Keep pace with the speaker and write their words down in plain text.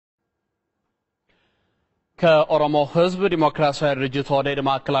ከኦሮሞ ህዝብ ዲሞክራሲያዊ ድርጅት ወደ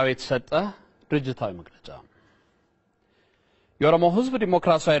ማዕከላዊ የተሰጠ ድርጅታዊ መግለጫ የኦሮሞ ህዝብ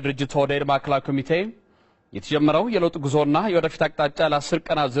ዲሞክራሲያዊ ድርጅት ወደ ማዕከላዊ ኮሚቴ የተጀመረው የለውጥ ጉዞና የወደፊት አቅጣጫ ለ10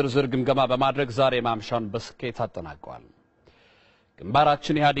 ቀናት ዝርዝር ግምገማ በማድረግ ዛሬ ማምሻውን በስኬት አጠናቋል።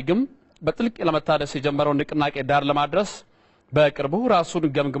 ግንባራችን ኢህአዴግም በጥልቅ ለመታደስ የጀመረው ንቅናቄ ዳር ለማድረስ በቅርቡ ራሱን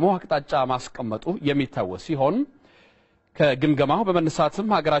ገምግሞ አቅጣጫ ማስቀመጡ የሚታወስ ሲሆን ከግምገማው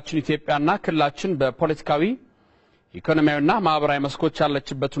በመነሳትም ሀገራችን ኢትዮጵያና ክልላችን በፖለቲካዊ ኢኮኖሚያዊና ማህበራዊ መስኮች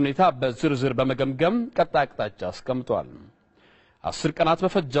ያለችበት ሁኔታ በዝርዝር በመገምገም ቀጣይ አቅጣጫ አስቀምጧል። 10 ቀናት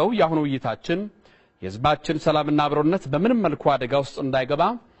በፈጀው የአሁኑ ውይይታችን የህዝባችን ሰላምና አብሮነት በምንም መልኩ አደጋ ውስጥ እንዳይገባ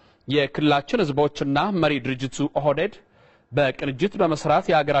የክልላችን ህዝቦችና መሪ ድርጅቱ ኦህዴድ በቅንጅት በመስራት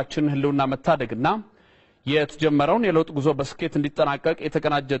የሀገራችን ህልውና መታደግና የተጀመረውን የለውጥ ጉዞ በስኬት እንዲጠናቀቅ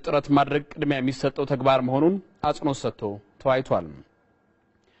የተቀናጀ ጥረት ማድረግ ቅድሚያ የሚሰጠው ተግባር መሆኑን አጽንኦት ሰጥቶ ተወያይቷል።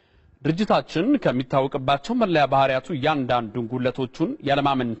 ድርጅታችን ከሚታወቅባቸው መለያ ባህሪያቱ ያንዳንዱን ጉለቶቹን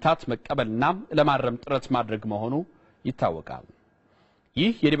ያለማመንታት መቀበልና ለማረም ጥረት ማድረግ መሆኑ ይታወቃል።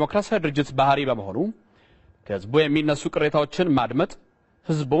 ይህ የዲሞክራሲያዊ ድርጅት ባህሪ በመሆኑ ከህዝቡ የሚነሱ ቅሬታዎችን ማድመጥ፣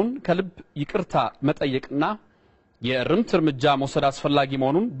 ህዝቡን ከልብ ይቅርታ መጠየቅና የእርምት እርምጃ መውሰድ አስፈላጊ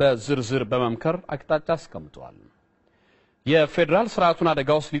መሆኑን በዝርዝር በመምከር አቅጣጫ አስቀምጧል። የፌደራል ስርዓቱን አደጋ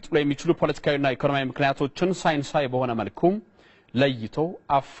ውስጥ ሊጥሉ የሚችሉ ፖለቲካዊና ኢኮኖሚያዊ ምክንያቶችን ሳይንሳዊ በሆነ መልኩ ለይቶ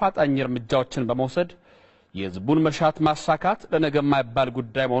አፋጣኝ እርምጃዎችን በመውሰድ የህዝቡን መሻት ማሳካት ለነገ የማይባል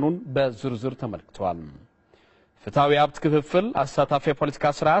ጉዳይ መሆኑን በዝርዝር ተመልክቷል። ፍትሃዊ ሀብት ክፍፍል፣ አሳታፊ የፖለቲካ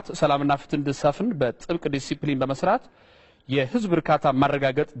ስርዓት፣ ሰላምና ፍትህ እንዲሰፍን በጥብቅ ዲሲፕሊን በመስራት የህዝብ እርካታ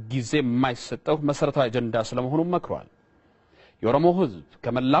ማረጋገጥ ጊዜ የማይሰጠው መሰረታዊ አጀንዳ ስለመሆኑ መክሯል። የኦሮሞ ህዝብ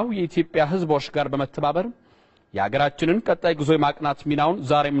ከመላው የኢትዮጵያ ህዝቦች ጋር በመተባበር የሀገራችንን ቀጣይ ጉዞ የማቅናት ሚናውን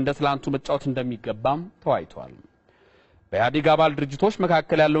ዛሬም እንደ ትላንቱ መጫወት እንደሚገባም ተወያይቷል። በኢህአዴግ አባል ድርጅቶች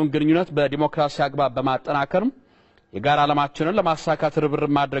መካከል ያለውን ግንኙነት በዲሞክራሲ አግባብ በማጠናከር የጋራ ዓላማችንን ለማሳካት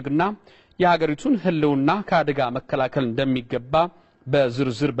ርብርብ ማድረግና የሀገሪቱን ህልውና ከአደጋ መከላከል እንደሚገባ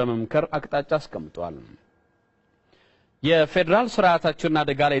በዝርዝር በመምከር አቅጣጫ አስቀምጧል። የፌደራል ስርዓታችንን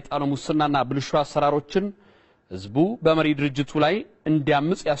አደጋ ላይ የጣሉ ሙስናና ብልሹ አሰራሮችን ህዝቡ በመሪ ድርጅቱ ላይ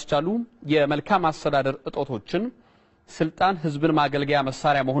እንዲያምጽ ያስቻሉ የመልካም አስተዳደር እጦቶችን ስልጣን ህዝብን ማገልገያ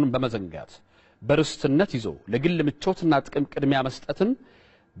መሳሪያ መሆኑን በመዘንጋት በርስትነት ይዞ ለግል ምቾትና ጥቅም ቅድሚያ መስጠትን፣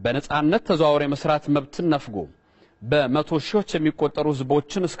 በነጻነት ተዘዋውሮ የመስራት መብትን ነፍጎ በመቶ ሺዎች የሚቆጠሩ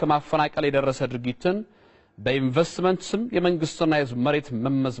ህዝቦችን እስከ ማፈናቀል የደረሰ ድርጊትን፣ በኢንቨስትመንት ስም የመንግስትና የህዝብ መሬት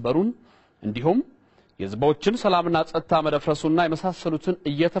መመዝበሩን እንዲሁም የህዝቦችን ሰላምና ጸጥታ መደፍረሱና የመሳሰሉትን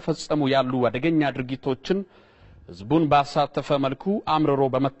እየተፈጸሙ ያሉ አደገኛ ድርጊቶችን ህዝቡን ባሳተፈ መልኩ አምርሮ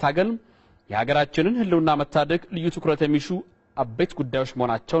በመታገል የሀገራችንን ህልውና መታደግ ልዩ ትኩረት የሚሹ አበይት ጉዳዮች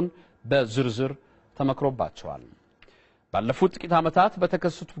መሆናቸውን በዝርዝር ተመክሮባቸዋል። ባለፉት ጥቂት ዓመታት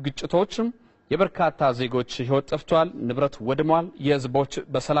በተከሰቱ ግጭቶች የበርካታ ዜጎች ህይወት ጠፍቷል፣ ንብረት ወድሟል፣ የህዝቦች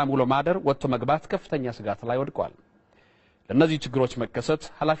በሰላም ውሎ ማደር ወጥቶ መግባት ከፍተኛ ስጋት ላይ ወድቋል። ለነዚህ ችግሮች መከሰት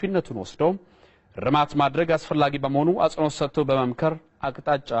ኃላፊነቱን ወስደው ርማት ማድረግ አስፈላጊ በመሆኑ አጽንኦት ሰጥቶ በመምከር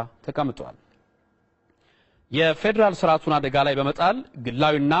አቅጣጫ ተቀምጧል። የፌደራል ስርዓቱን አደጋ ላይ በመጣል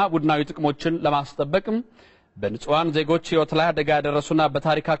ግላዊና ቡድናዊ ጥቅሞችን ለማስጠበቅ በንጹሃን ዜጎች ህይወት ላይ አደጋ ያደረሱና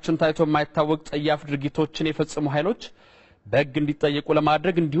በታሪካችን ታይቶ የማይታወቅ ጸያፍ ድርጊቶችን የፈጸሙ ኃይሎች በህግ እንዲጠየቁ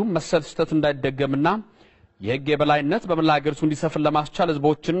ለማድረግ እንዲሁም መሰል ስህተት እንዳይደገምና የህግ የበላይነት በመላ ሀገሪቱ እንዲሰፍን ለማስቻል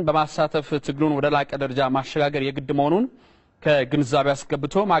ህዝቦችን በማሳተፍ ትግሉን ወደ ላቀ ደረጃ ማሸጋገር የግድ መሆኑን ከግንዛቤ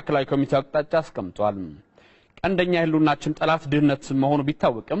አስገብቶ ማዕከላዊ ኮሚቴው አቅጣጫ አስቀምጧል። ቀንደኛ የህልውናችን ጠላት ድህነት መሆኑ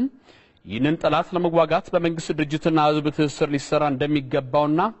ቢታወቅም ይህንን ጠላት ለመዋጋት በመንግስት ድርጅትና ህዝብ ትስስር ሊሰራ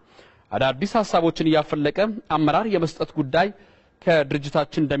እንደሚገባውና አዳዲስ ሀሳቦችን እያፈለቀ አመራር የመስጠት ጉዳይ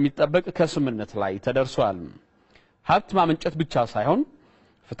ከድርጅታችን እንደሚጠበቅ ከስምምነት ላይ ተደርሷል። ሀብት ማመንጨት ብቻ ሳይሆን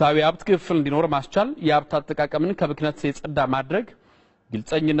ፍትሃዊ ሀብት ክፍል እንዲኖር ማስቻል፣ የሀብት አጠቃቀምን ከብክነት የጸዳ ማድረግ፣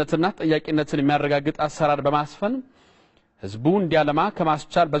 ግልጸኝነትና ተጠያቂነትን የሚያረጋግጥ አሰራር በማስፈን ህዝቡ እንዲያለማ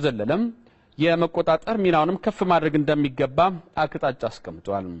ከማስቻል በዘለለም የመቆጣጠር ሚናውንም ከፍ ማድረግ እንደሚገባ አቅጣጫ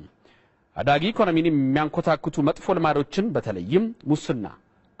አስቀምጧል። አዳጊ ኢኮኖሚን የሚያንኮታኩቱ መጥፎ ልማዶችን በተለይም ሙስና፣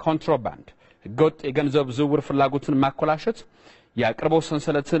 ኮንትሮባንድ፣ ህገወጥ የገንዘብ ዝውውር ፍላጎትን ማኮላሸት፣ የአቅርቦት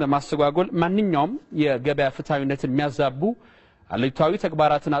ሰንሰለትን ማስተጓጎል፣ ማንኛውም የገበያ ፍትሃዊነትን የሚያዛቡ አሉታዊ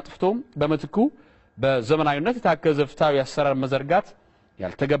ተግባራትን አጥፍቶ በመትኩ በዘመናዊነት የታገዘ ፍትሃዊ አሰራር መዘርጋት፣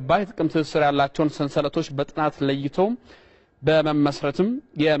 ያልተገባ የጥቅም ትስስር ያላቸውን ሰንሰለቶች በጥናት ለይቶ በመመስረትም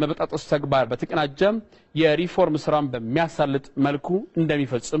የመበጣጠስ ተግባር በተቀናጀ የሪፎርም ስራን በሚያሳልጥ መልኩ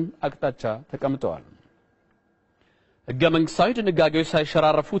እንደሚፈጽም አቅጣጫ ተቀምጧል። ህገ መንግስታዊ ድንጋጌዎች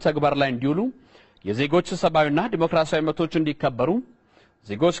ሳይሸራረፉ ተግባር ላይ እንዲውሉ የዜጎች ሰብአዊና ዲሞክራሲያዊ መብቶች እንዲከበሩ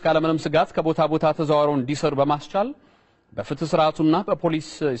ዜጎች ካለምንም ስጋት ከቦታ ቦታ ተዘዋውረው እንዲሰሩ በማስቻል በፍትህ ስርዓቱና በፖሊስ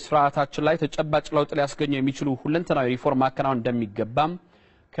ስርዓታችን ላይ ተጨባጭ ለውጥ ሊያስገኙ የሚችሉ ሁለንተናዊ ሪፎርም ማከናወን እንደሚገባም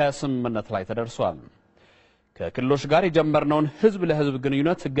ከስምምነት ላይ ተደርሷል። ከክልሎች ጋር የጀመርነውን ህዝብ ለህዝብ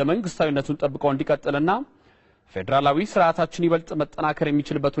ግንኙነት ህገ መንግስታዊነቱን ጠብቆ እንዲቀጥልና ፌደራላዊ ስርዓታችን ይበልጥ መጠናከር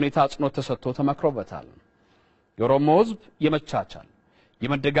የሚችልበት ሁኔታ አጽንኦት ተሰጥቶ ተመክሮበታል። የኦሮሞ ህዝብ የመቻቻል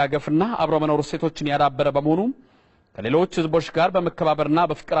የመደጋገፍና አብሮ መኖር እሴቶችን ያዳበረ በመሆኑ ከሌሎች ህዝቦች ጋር በመከባበርና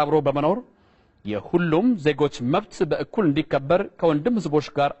በፍቅር አብሮ በመኖር የሁሉም ዜጎች መብት በእኩል እንዲከበር ከወንድም ህዝቦች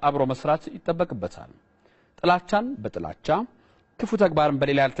ጋር አብሮ መስራት ይጠበቅበታል። ጥላቻን በጥላቻ ክፉ ተግባርን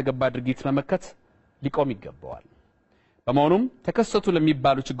በሌላ ያልተገባ ድርጊት መመከት ሊቆም ይገባዋል። በመሆኑም ተከሰቱ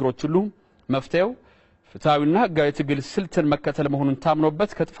ለሚባሉ ችግሮች ሁሉ መፍትሄው ፍትሃዊና ህጋዊ ትግል ስልትን መከተል መሆኑን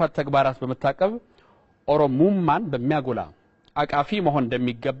ታምኖበት ከጥፋት ተግባራት በመታቀብ ኦሮሞማን በሚያጎላ አቃፊ መሆን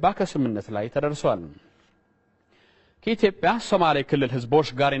እንደሚገባ ከስምምነት ላይ ተደርሷል። ከኢትዮጵያ ሶማሌ ክልል ህዝቦች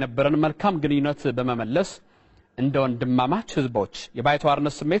ጋር የነበረን መልካም ግንኙነት በመመለስ እንደ ወንድማማች ህዝቦች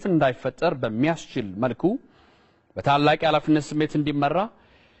የባይተዋርነት ስሜት እንዳይፈጠር በሚያስችል መልኩ በታላቅ ኃላፊነት ስሜት እንዲመራ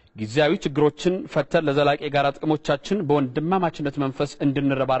ጊዜያዊ ችግሮችን ፈተን ለዘላቂ የጋራ ጥቅሞቻችን በወንድማማችነት መንፈስ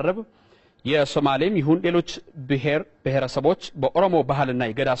እንድንረባረብ የሶማሌም ይሁን ሌሎች ብሔረሰቦች በኦሮሞ ባህልና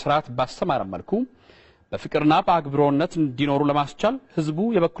የገዳ ስርዓት ባስተማረ መልኩ በፍቅርና በአክብሮነት እንዲኖሩ ለማስቻል ህዝቡ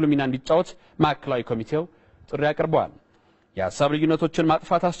የበኩሉ ሚና እንዲጫወት ማዕከላዊ ኮሚቴው ጥሪ ያቀርባል። የሐሳብ ልዩነቶችን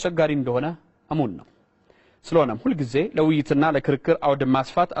ማጥፋት አስቸጋሪ እንደሆነ አሙን ነው። ስለሆነም ሁሉ ጊዜ ለውይይትና ለክርክር አውድ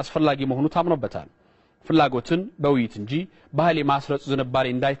ማስፋት አስፈላጊ መሆኑ ታምኖበታል። ፍላጎትን በውይይት እንጂ በኃይል ማስረጽ ዝንባሌ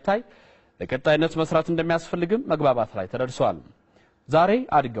እንዳይታይ ለቀጣይነት መስራት እንደሚያስፈልግም መግባባት ላይ ተደርሷል። ዛሬ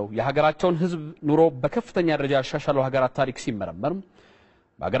አድገው የሀገራቸውን ህዝብ ኑሮ በከፍተኛ ደረጃ ያሻሻለው ሀገራት ታሪክ ሲመረመር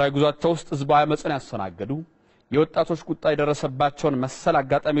በሀገራዊ ጉዟቸው ውስጥ ህዝባዊ አመጽን ያስተናገዱ የወጣቶች ቁጣ የደረሰባቸውን መሰል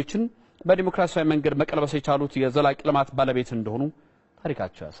አጋጣሚዎችን በዲሞክራሲያዊ መንገድ መቀልበስ የቻሉት የዘላቂ ልማት ባለቤት እንደሆኑ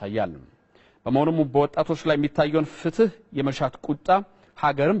ታሪካቸው ያሳያል። በመሆኑም በወጣቶች ላይ የሚታየውን ፍትህ የመሻት ቁጣ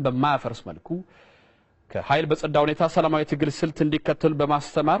ሀገርን በማያፈርስ መልኩ ከኃይል በጸዳ ሁኔታ ሰላማዊ ትግል ስልት እንዲከተሉ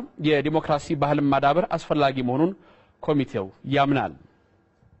በማስተማር የዲሞክራሲ ባህልን ማዳበር አስፈላጊ መሆኑን ኮሚቴው ያምናል።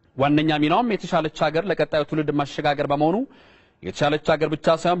 ዋነኛ ሚናውም የተሻለች ሀገር ለቀጣዩ ትውልድ ማሸጋገር በመሆኑ የተሻለች ሀገር ብቻ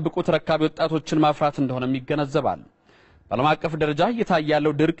ሳይሆን ብቁ ተረካቢ ወጣቶችን ማፍራት እንደሆነም ይገነዘባል። በዓለም አቀፍ ደረጃ እየታየ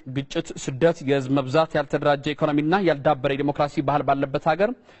ያለው ድርቅ፣ ግጭት፣ ስደት፣ የህዝብ መብዛት፣ ያልተደራጀ ኢኮኖሚና ያልዳበረ ዲሞክራሲ ባህል ባለበት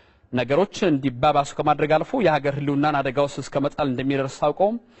ሀገር ነገሮች እንዲባባሱ ከማድረግ አልፎ የሀገር ህልውናን አደጋ ውስጥ እስከመጣል እንደሚደርስ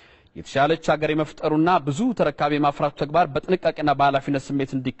ታውቀው የተሻለች ሀገር የመፍጠሩና ብዙ ተረካቢ ማፍራቱ ተግባር በጥንቃቄና በኃላፊነት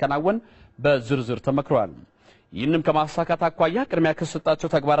ስሜት እንዲከናወን በዝርዝር ተመክሯል። ይህንም ከማሳካት አኳያ ቅድሚያ ከሰጣቸው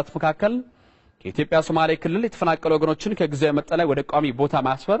ተግባራት መካከል ከኢትዮጵያ ሶማሌ ክልል የተፈናቀሉ ወገኖችን ከጊዜያዊ መጠለያ ወደ ቋሚ ቦታ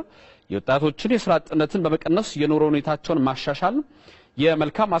ማስፈር፣ የወጣቶችን የሥራ አጥነትን በመቀነስ የኑሮ ሁኔታቸውን ማሻሻል፣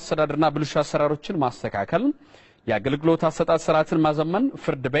 የመልካም አስተዳደርና ብልሹ አሰራሮችን ማስተካከል፣ የአገልግሎት አሰጣጥ ስርዓትን ማዘመን፣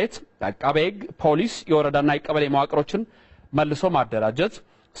 ፍርድ ቤት፣ አቃቤ ሕግ፣ ፖሊስ፣ የወረዳና የቀበሌ መዋቅሮችን መልሶ ማደራጀት፣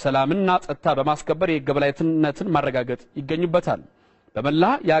 ሰላምና ጸጥታ በማስከበር የሕግ የበላይነትን ማረጋገጥ ይገኙበታል። በመላ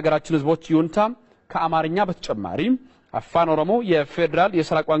የሀገራችን ህዝቦች ይሁንታ ከአማርኛ በተጨማሪ አፋን ኦሮሞ የፌደራል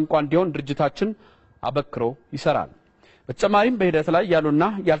የሥራ ቋንቋ እንዲሆን ድርጅታችን አበክሮ ይሰራል። በተጨማሪም በሂደት ላይ ያሉና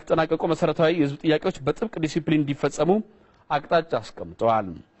ያልተጠናቀቁ መሰረታዊ የህዝብ ጥያቄዎች በጥብቅ ዲሲፕሊን እንዲፈጸሙ አቅጣጫ አስቀምጠዋል።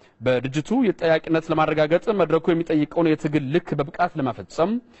 በድርጅቱ የጠያቂነት ለማረጋገጥ መድረኩ የሚጠይቀውን የትግል ልክ በብቃት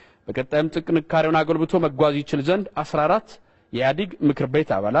ለማፈጸም በቀጣይም ጥንካሬውን አጎልብቶ መጓዝ ይችል ዘንድ 14 የኢህአዴግ ምክር ቤት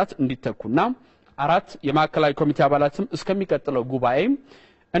አባላት እንዲተኩና 4 የማዕከላዊ ኮሚቴ አባላትም እስከሚቀጥለው ጉባኤ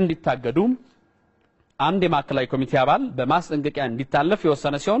እንዲታገዱ አንድ የማዕከላዊ ኮሚቴ አባል በማስጠንቀቂያ እንዲታለፍ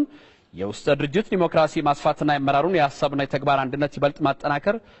የወሰነ ሲሆን የውስጥ ድርጅት ዲሞክራሲ ማስፋትና የመራሩን የሐሳብና የተግባር አንድነት ይበልጥ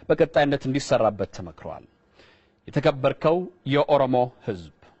ማጠናከር በቀጣይነት እንዲሰራበት ተመክሯል። የተከበርከው የኦሮሞ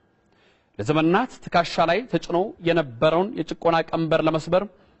ህዝብ ለዘመናት ትካሻ ላይ ተጭኖ የነበረውን የጭቆና ቀንበር ለመስበር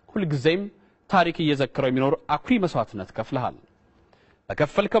ሁሉ ጊዜም ታሪክ እየዘከረው የሚኖር አኩሪ መስዋዕትነት ከፍለሃል።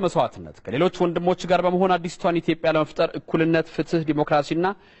 በከፈልከው መስዋዕትነት ከሌሎች ወንድሞች ጋር በመሆን አዲስቷን ኢትዮጵያ ለመፍጠር እኩልነት፣ ፍትህ፣ ዲሞክራሲና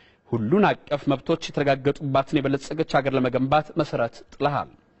ሁሉን አቀፍ መብቶች የተረጋገጡባትን የበለጸገች ሀገር ለመገንባት መሰረት ጥለሃል።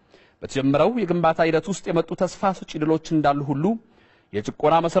 በተጀመረው የግንባታ ሂደት ውስጥ የመጡ ተስፋ ሰጪ ድሎች እንዳሉ ሁሉ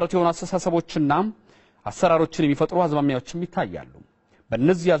የጭቆና መሰረት የሆኑ አስተሳሰቦችና አሰራሮችን የሚፈጥሩ አዝማሚያዎችም ይታያሉ።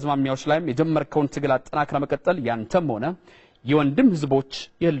 በእነዚህ አዝማሚያዎች ላይም የጀመርከውን ትግል አጠናክረ መቀጠል ያንተም ሆነ የወንድም ህዝቦች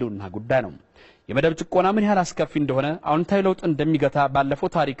የህልውና ጉዳይ ነው። የመደብ ጭቆና ምን ያህል አስከፊ እንደሆነ አዎንታዊ ለውጥ እንደሚገታ ባለፈው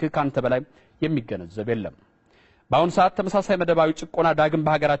ታሪክ ካንተ በላይ የሚገነዘብ የለም። በአሁን ሰዓት ተመሳሳይ መደባዊ ጭቆና ዳግም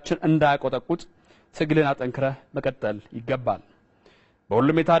በሀገራችን እንዳያቆጠቁጥ ትግልን አጠንክረህ መቀጠል ይገባል።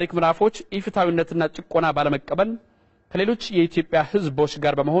 በሁሉም የታሪክ ምዕራፎች ኢፍትሃዊነትና ጭቆና ባለመቀበል ከሌሎች የኢትዮጵያ ህዝቦች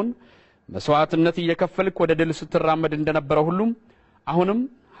ጋር በመሆን መስዋዕትነት እየከፈልክ ወደ ድል ስትራመድ እንደነበረው ሁሉ አሁንም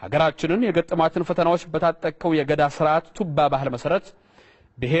ሀገራችንን የገጠማትን ፈተናዎች በታጠቀው የገዳ ስርዓት ቱባ ባህል መሰረት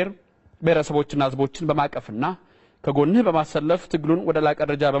ብሔረሰቦችና ህዝቦችን በማቀፍና ከጎንህ በማሰለፍ ትግሉን ወደ ላቀ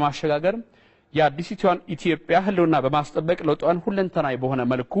ደረጃ በማሸጋገር የአዲሲቷን ኢትዮጵያ ህልውና በማስጠበቅ ለውጧን ሁለንተናዊ በሆነ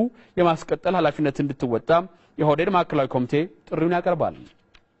መልኩ የማስቀጠል ኃላፊነት እንድትወጣ የኦህዴድ ማዕከላዊ ኮሚቴ ጥሪውን ያቀርባል።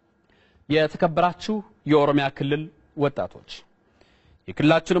 የተከበራችሁ የኦሮሚያ ክልል ወጣቶች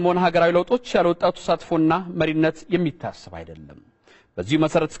የክልላችንም ሆነ ሀገራዊ ለውጦች ያለ ወጣቱ ተሳትፎና መሪነት የሚታሰብ አይደለም። በዚህ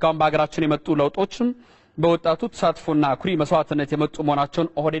መሰረት እስካሁን በሀገራችን የመጡ ለውጦችም በወጣቱ ተሳትፎና አኩሪ መስዋዕትነት የመጡ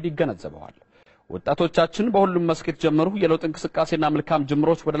መሆናቸውን ኦህዴድ ይገነዘበዋል። ወጣቶቻችን በሁሉም መስክ የተጀመሩ የለውጥ እንቅስቃሴና መልካም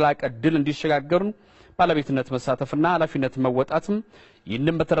ጅምሮች ወደ ላቀ ድል እንዲሸጋገሩ ባለቤትነት መሳተፍና ኃላፊነት መወጣትም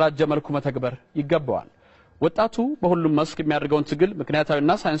ይህንን በተደራጀ መልኩ መተግበር ይገባዋል። ወጣቱ በሁሉም መስክ የሚያደርገውን ትግል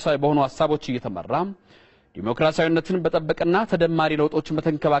ምክንያታዊና ሳይንሳዊ በሆኑ ሐሳቦች እየተመራ ዲሞክራሲያዊነትን በጠበቀና ተደማሪ ለውጦችን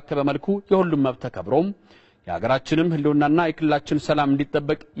በተንከባከበ መልኩ የሁሉም መብት ተከብሮም የሀገራችንም ህልውናና የክልላችን ሰላም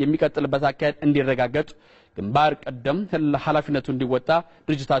እንዲጠበቅ የሚቀጥልበት አካሄድ እንዲረጋገጥ ግንባር ቀደም ኃላፊነቱ እንዲወጣ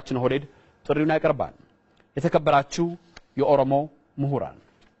ድርጅታችን ኦህዴድ ጥሪውን ያቀርባል። የተከበራችሁ የኦሮሞ ምሁራን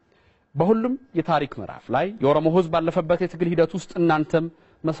በሁሉም የታሪክ ምዕራፍ ላይ የኦሮሞ ህዝብ ባለፈበት የትግል ሂደት ውስጥ እናንተም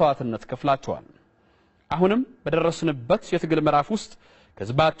መስዋዕትነት ከፍላችኋል። አሁንም በደረስንበት የትግል ምዕራፍ ውስጥ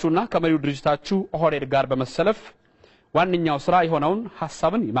ከህዝባችሁና ከመሪው ድርጅታችሁ ኦህዴድ ጋር በመሰለፍ ዋንኛው ስራ የሆነውን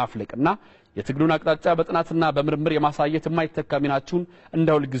ሐሳብን የማፍለቅና የትግሉን አቅጣጫ በጥናትና በምርምር የማሳየት የማይተካ ሚናችሁን እንደ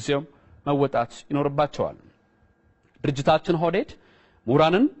ሁልጊዜው መወጣት ይኖርባችኋል። ድርጅታችን ኦህዴድ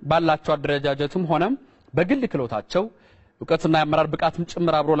ምሁራንን ባላቸው አደረጃጀትም ሆነ በግል ክህሎታቸው ዕውቀትና የአመራር ብቃትም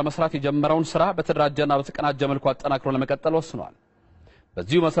ጭምር አብሮ ለመስራት የጀመረውን ስራ በተደራጀና በተቀናጀ መልኩ አጠናክሮ ለመቀጠል ወስኗል።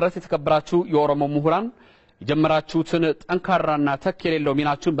 በዚሁ መሰረት የተከበራችሁ የኦሮሞ ምሁራን የጀመራችሁትን ጠንካራና ተክ የሌለው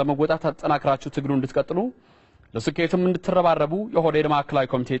ሚናችሁን በመወጣት አጠናክራችሁ ትግሉን እንድትቀጥሉ ለስኬትም እንድትረባረቡ የኦህዴድ ማዕከላዊ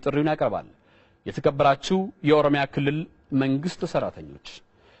ኮሚቴ ጥሪውን ያቀርባል። የተከበራችሁ የኦሮሚያ ክልል መንግስት ሰራተኞች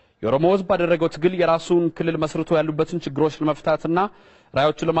የኦሮሞ ህዝብ ባደረገው ትግል የራሱን ክልል መስርቶ ያሉበትን ችግሮች ለመፍታትና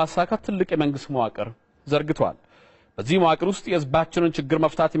ራዕዮችን ለማሳካት ትልቅ የመንግስት መዋቅር ዘርግቷል። በዚህ መዋቅር ውስጥ የህዝባችንን ችግር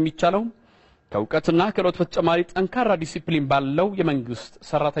መፍታት የሚቻለው ከዕውቀትና ክህሎት በተጨማሪ ጠንካራ ዲሲፕሊን ባለው የመንግስት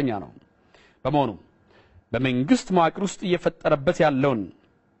ሰራተኛ ነው። በመሆኑ በመንግስት መዋቅር ውስጥ እየፈጠረበት ያለውን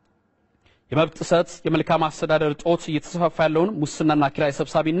የመብት ጥሰት፣ የመልካም አስተዳደር ጦት፣ እየተስፋፋ ያለውን ሙስናና ኪራይ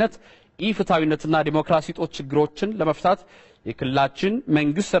ሰብሳቢነት፣ ኢፍትሃዊነትና ዲሞክራሲ ጦት ችግሮችን ለመፍታት የክልላችን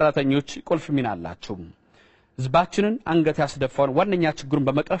መንግስት ሰራተኞች ቁልፍ ሚና አላቸው። ህዝባችንን አንገት ያስደፋውን ዋነኛ ችግሩን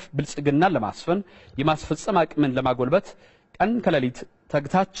በመቅረፍ ብልጽግናን ለማስፈን የማስፈጸም አቅምን ለማጎልበት ቀን ከሌሊት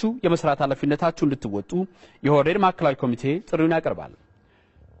ተግታችሁ የመስራት ኃላፊነታችሁ እንድትወጡ የኦህዴድ ማዕከላዊ ኮሚቴ ጥሪውን ያቀርባል።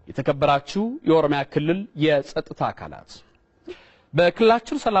 የተከበራችሁ የኦሮሚያ ክልል የጸጥታ አካላት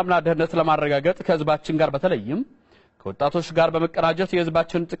በክልላችን ሰላምና ደህንነት ለማረጋገጥ ከህዝባችን ጋር በተለይም ከወጣቶች ጋር በመቀናጀት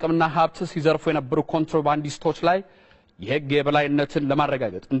የህዝባችን ጥቅምና ሀብት ሲዘርፉ የነበሩ ኮንትሮባንዲስቶች ላይ የህግ የበላይነትን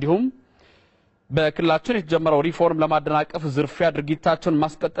ለማረጋገጥ እንዲሁም በክልላችን የተጀመረው ሪፎርም ለማደናቀፍ ዝርፊያ ድርጊታቸውን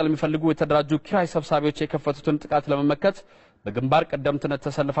ማስቀጠል የሚፈልጉ የተደራጁ ኪራይ ሰብሳቢዎች የከፈቱትን ጥቃት ለመመከት በግንባር ቀደምትነት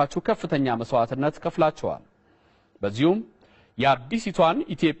ተሰልፋችሁ ከፍተኛ መስዋዕትነት ከፍላችኋል። በዚሁም የአዲሲቷን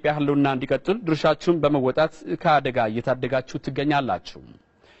ኢትዮጵያ ህልውና እንዲቀጥል ድርሻችሁን በመወጣት ከአደጋ እየታደጋችሁ ትገኛላችሁ።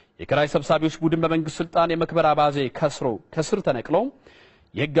 የኪራይ ሰብሳቢዎች ቡድን በመንግስት ስልጣን የመክበር አባዜ ከስር ተነቅሎ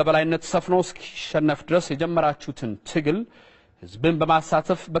የህግ የበላይነት ሰፍኖ እስኪሸነፍ ድረስ የጀመራችሁትን ትግል ህዝብን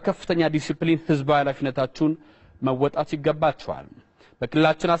በማሳተፍ በከፍተኛ ዲሲፕሊን ህዝባዊ ኃላፊነታችሁን መወጣት ይገባችኋል።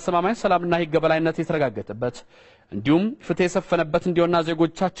 በክልላችን አስተማማኝ ሰላምና ህግ የበላይነት የተረጋገጠበት እንዲሁም ፍትህ የሰፈነበት እንዲሆንና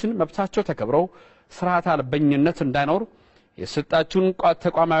ዜጎቻችን መብታቸው ተከብረው ስርዓት አልበኝነት እንዳይኖር የሰጣችሁን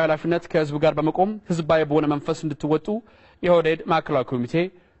ተቋማዊ ኃላፊነት ከህዝብ ጋር በመቆም ህዝባዊ በሆነ መንፈስ እንድትወጡ የኦህዴድ ማዕከላዊ ኮሚቴ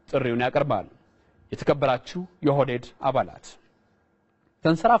ጥሪውን ያቀርባል። የተከበራችሁ የኦህዴድ አባላት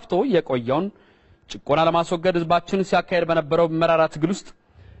ተንሰራፍቶ የቆየውን ጭቆና ለማስወገድ ህዝባችን ሲያካሄድ በነበረው መራራ ትግል ውስጥ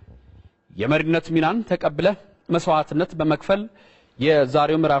የመሪነት ሚናን ተቀብለ መስዋዕትነት በመክፈል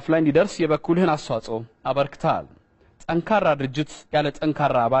የዛሬው ምዕራፍ ላይ እንዲደርስ የበኩልህን አስተዋጽኦ አበርክተሃል። ጠንካራ ድርጅት ያለ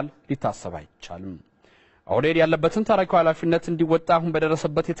ጠንካራ አባል ሊታሰብ አይቻልም። ኦህዴድ ያለበትን ታሪካዊ ኃላፊነት እንዲወጣ አሁን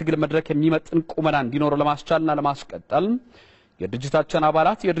በደረሰበት የትግል መድረክ የሚመጥን ቁመና እንዲኖር ለማስቻልና ለማስቀጠል የድርጅታችን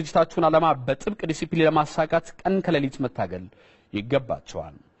አባላት የድርጅታችሁን ዓላማ በጥብቅ ዲሲፕሊን ለማሳካት ቀን ከሌሊት መታገል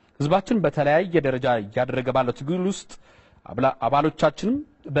ይገባቸዋል። ህዝባችን በተለያየ ደረጃ ያደረገ ባለው ትግል ውስጥ አባሎቻችንም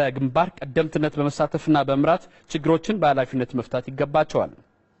በግንባር ቀደምትነት በመሳተፍና በመምራት ችግሮችን በኃላፊነት መፍታት ይገባቸዋል።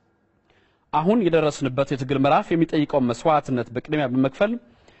 አሁን የደረስንበት የትግል ምዕራፍ የሚጠይቀው መስዋዕትነት በቅድሚያ በመክፈል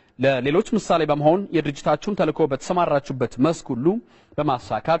ለሌሎች ምሳሌ በመሆን የድርጅታችሁን ተልዕኮ በተሰማራችሁበት መስክ ሁሉ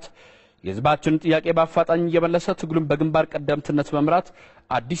በማሳካት የህዝባችን ጥያቄ በአፋጣኝ እየመለሰ ትግሉን በግንባር ቀደምትነት በመምራት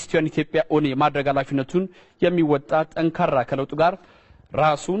አዲሲቷን ኢትዮጵያ ኦን የማድረግ ኃላፊነቱን የሚወጣ ጠንካራ ከለውጡ ጋር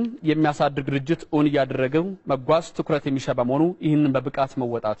ራሱን የሚያሳድግ ድርጅት ኦን ያደረገው መጓዝ ትኩረት የሚሻ በመሆኑ ይህንን በብቃት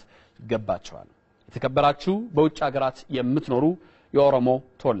መወጣት ይገባቸዋል። የተከበራችሁ በውጭ ሀገራት የምትኖሩ የኦሮሞ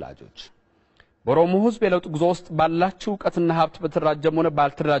ተወላጆች በኦሮሞ ህዝብ የለውጥ ጉዞ ውስጥ ባላችሁ ዕውቀትና ሀብት በተደራጀም ሆነ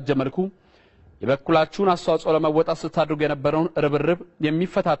ባልተደራጀ መልኩ የበኩላችሁን አስተዋጽኦ ለመወጣት ስታደርጉ የነበረውን ርብርብ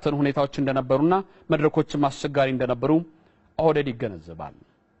የሚፈታተኑ ሁኔታዎች እንደነበሩና መድረኮችም አስቸጋሪ እንደነበሩ ኦህዴድ ይገነዘባል።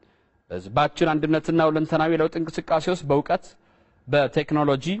 በህዝባችን አንድነትና ሁለንተናዊ ለውጥ እንቅስቃሴ ውስጥ በእውቀት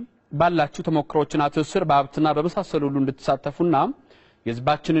በቴክኖሎጂ ባላችሁ ተሞክሮችና ትስስር በሀብትና በመሳሰሉ ሁሉ እንድትሳተፉና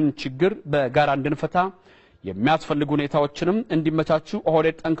የህዝባችንን ችግር በጋራ እንድንፈታ የሚያስፈልጉ ሁኔታዎችንም እንዲመቻቹ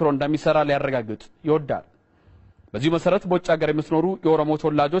ኦህዴድ ጠንክሮ እንደሚሰራ ሊያረጋግጥ ይወዳል። በዚህ መሰረት በውጭ ሀገር የምትኖሩ የኦሮሞ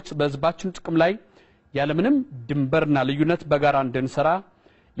ተወላጆች በህዝባችን ጥቅም ላይ ያለምንም ድንበርና ልዩነት በጋራ እንድንሰራ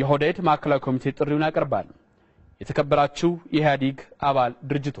የኦህዴድ ማዕከላዊ ኮሚቴ ጥሪውን ያቀርባል። የተከበራችሁ የኢህአዴግ አባል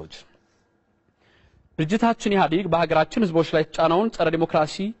ድርጅቶች ድርጅታችን ኢህአዴግ በሀገራችን ህዝቦች ላይ ተጫናውን ጸረ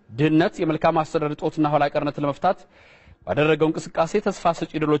ዲሞክራሲ፣ ድህነት፣ የመልካም አስተዳደር እጦትና ኋላ ቀርነት ለመፍታት ባደረገው እንቅስቃሴ ተስፋ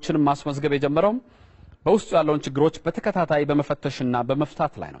ሰጪ ድሎችን ማስመዝገብ የጀመረው በውስጡ ያለውን ችግሮች በተከታታይ በመፈተሽና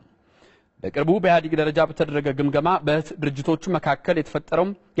በመፍታት ላይ ነው። በቅርቡ በኢህአዴግ ደረጃ በተደረገ ግምገማ በህት ድርጅቶቹ መካከል የተፈጠረው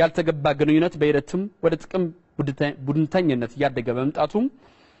ያልተገባ ግንኙነት በሂደትም ወደ ጥቅም ቡድንተኝነት እያደገ በመምጣቱ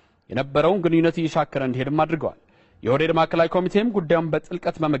የነበረውን ግንኙነት እየሻከረ እንዲሄድም አድርገዋል። የኦህዴድ ማዕከላዊ ኮሚቴም ጉዳዩን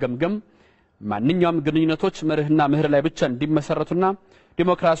በጥልቀት በመገምገም ማንኛውም ግንኙነቶች መርህና ምህር ላይ ብቻ እንዲመሰረቱና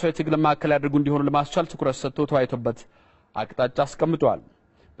ዲሞክራሲያዊ ትግል ማዕከል ያድርጉ እንዲሆኑ ለማስቻል ትኩረት ሰጥቶ ተወያይቶበት አቅጣጫ አስቀምጧል።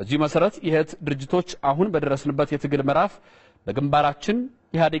 በዚህ መሰረት የህት ድርጅቶች አሁን በደረስንበት የትግል ምዕራፍ በግንባራችን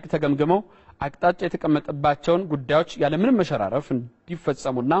ኢህአዴግ ተገምግመው አቅጣጫ የተቀመጠባቸውን ጉዳዮች ያለምንም መሸራረፍ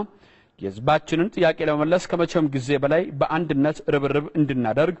እንዲፈጸሙና የህዝባችንን ጥያቄ ለመመለስ ከመቼም ጊዜ በላይ በአንድነት ርብርብ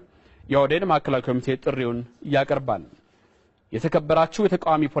እንድናደርግ የኦህዴድ ማዕከላዊ ኮሚቴ ጥሪውን ያቀርባል። የተከበራችሁ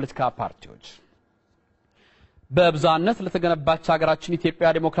የተቃዋሚ ፖለቲካ ፓርቲዎች በብዛነት ለተገነባች ሀገራችን ኢትዮጵያ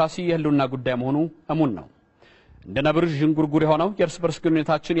ዲሞክራሲ የህልውና ጉዳይ መሆኑ እሙን ነው። እንደ ነብር ዥንጉርጉር የሆነው የእርስ በርስ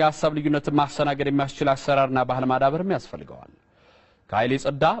ግንኙነታችን የሐሳብ ልዩነትን ማስተናገድ የሚያስችል አሰራርና ባህል ማዳበርም ያስፈልገዋል። ከኃይል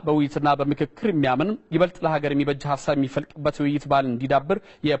የጸዳ በውይይትና በምክክር የሚያምን ይበልጥ ለሀገር የሚበጅ ሐሳብ የሚፈልቅበት ውይይት ባህል እንዲዳብር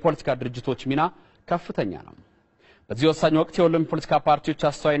የፖለቲካ ድርጅቶች ሚና ከፍተኛ ነው። በዚህ ወሳኝ ወቅት የሁሉም ፖለቲካ ፓርቲዎች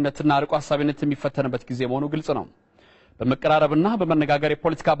አስተዋይነትና አርቆ ሐሳቢነት የሚፈተንበት ጊዜ መሆኑ ግልጽ ነው። በመቀራረብና በመነጋገር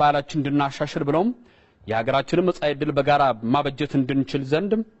የፖለቲካ ባህላችን እንድናሻሽል ብሎም የሀገራችንን መጻኢ ዕድል በጋራ ማበጀት እንድንችል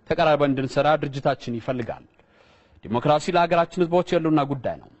ዘንድ ተቀራርበን እንድንሰራ ድርጅታችን ይፈልጋል። ዲሞክራሲ ለሀገራችን ህዝቦች የህልውና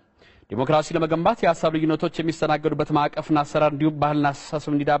ጉዳይ ነው። ዲሞክራሲ ለመገንባት የሐሳብ ልዩነቶች የሚስተናገዱበት ማዕቀፍና አሰራር እንዲሁም ባህልና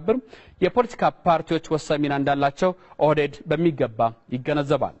አስተሳሰብ እንዲዳብር የፖለቲካ ፓርቲዎች ወሳኝ ሚና እንዳላቸው ኦህዴድ በሚገባ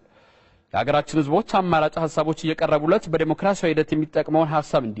ይገነዘባል። የሀገራችን ህዝቦች አማራጭ ሐሳቦች እየቀረቡለት በዲሞክራሲያዊ ሂደት የሚጠቅመውን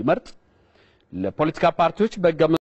ሐሳብ እንዲመርጥ ለፖለቲካ ፓርቲዎች